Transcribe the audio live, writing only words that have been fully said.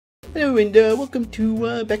Hello and welcome to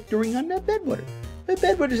Backdooring on Badwater.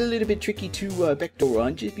 Badwater's a little bit tricky to backdoor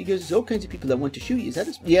on just because there's all kinds of people that want to shoot you. Is that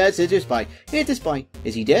a spy? Yes, it's a spy. It's a spy.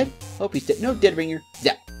 Is he dead? Hope he's dead. No, dead ringer.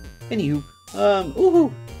 Zap. Anywho,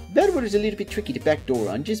 Badwater's a little bit tricky to backdoor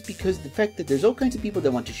on just because of the fact that there's all kinds of people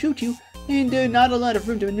that want to shoot you and not a lot of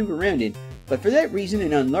room to maneuver around in. But for that reason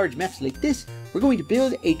and on large maps like this, we're going to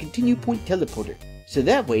build a continue point teleporter. So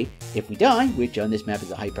that way, if we die, which on this map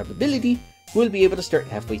is a high probability, we'll be able to start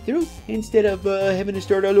halfway through instead of having to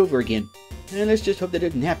start all over again. And let's just hope that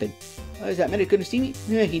doesn't happen. Is that medic gonna see me?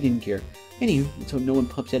 He didn't care. Anywho, let's hope no one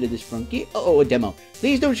pops out of this front gate. Uh-oh, a demo.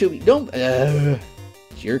 Please don't shoot me. Don't.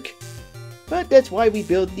 Jerk. But that's why we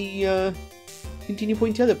build the continue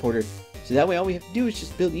point teleporter. So that way all we have to do is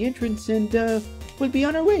just build the entrance and we'll be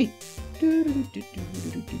on our way.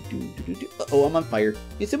 Uh-oh, I'm on fire.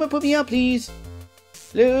 Can someone put me out, please?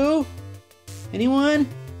 Hello? Anyone?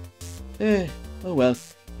 Oh well.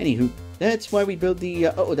 Anywho, that's why we build the,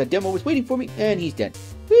 that demo was waiting for me, and he's dead.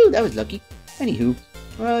 Woo, that was lucky. Anywho,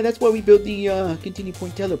 that's why we build the, continue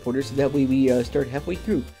point teleporter, so that way we, start halfway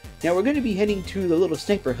through. Now we're going to be heading to the little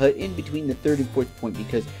sniper hut in between the 3rd and 4th point,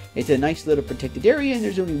 because it's a nice little protected area, and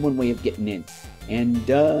there's only one way of getting in. And,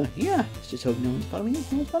 yeah, let's just hope no one's following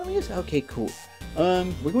us. No one's following us? Okay, cool.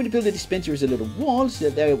 We're going to build a dispenser as a little wall, so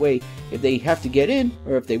that way, if they have to get in,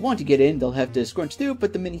 or if they want to get in, they'll have to scrunch through,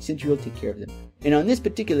 but the mini sentry will take care of them. And on this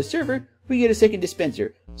particular server, we get a second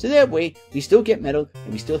dispenser, so that way, we still get metal,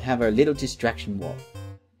 and we still have our little distraction wall.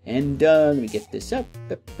 And, let me get this up,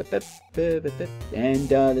 and,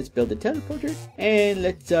 let's build the teleporter, and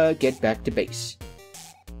let's, get back to base.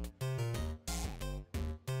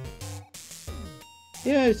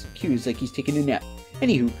 Yeah, it's cute, it's like he's taking a nap.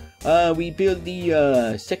 Anywho, we build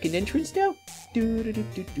the, second entrance now.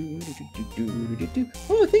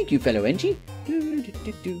 Oh, thank you, fellow Engie.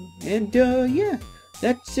 And, yeah,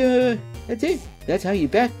 that's it. That's how you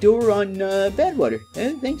backdoor on, Badwater.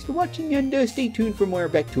 Thanks for watching, and, stay tuned for more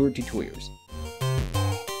backdoor tutorials.